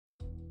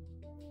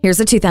Here's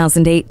a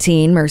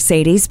 2018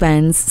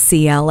 Mercedes-Benz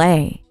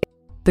CLA.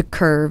 The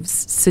curves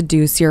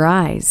seduce your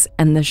eyes,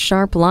 and the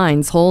sharp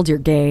lines hold your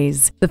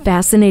gaze. The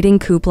fascinating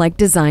coupe-like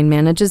design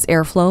manages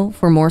airflow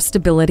for more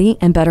stability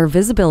and better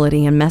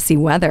visibility in messy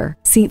weather.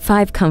 Seat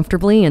 5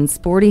 comfortably in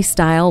sporty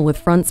style with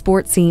front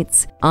sport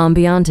seats,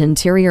 ambient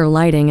interior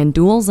lighting, and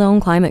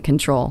dual-zone climate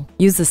control.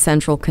 Use the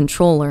central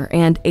controller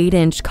and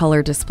 8-inch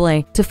color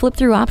display to flip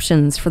through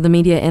options for the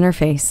media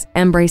interface,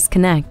 Embrace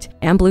Connect,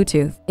 and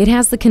Bluetooth. It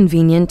has the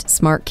convenient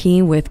smart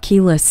key with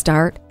keyless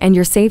start, and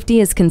your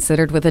safety is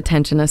considered with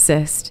attention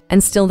assist.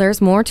 And still there's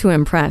more to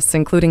impress,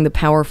 including the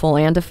powerful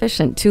and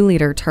efficient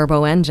 2-liter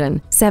turbo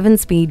engine,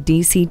 7-speed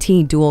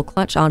DCT dual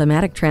clutch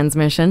automatic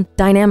transmission,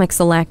 dynamic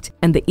select,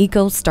 and the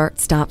Eco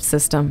start-stop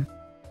system.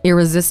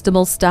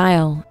 Irresistible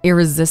style,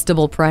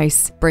 irresistible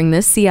price. Bring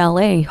this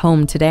CLA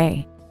home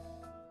today.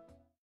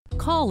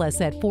 Call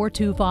us at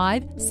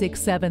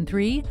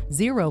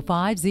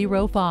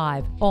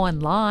 425-673-0505,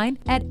 online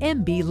at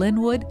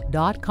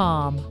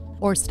mblynwood.com,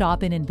 or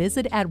stop in and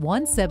visit at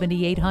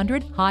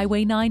 17800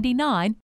 Highway 99,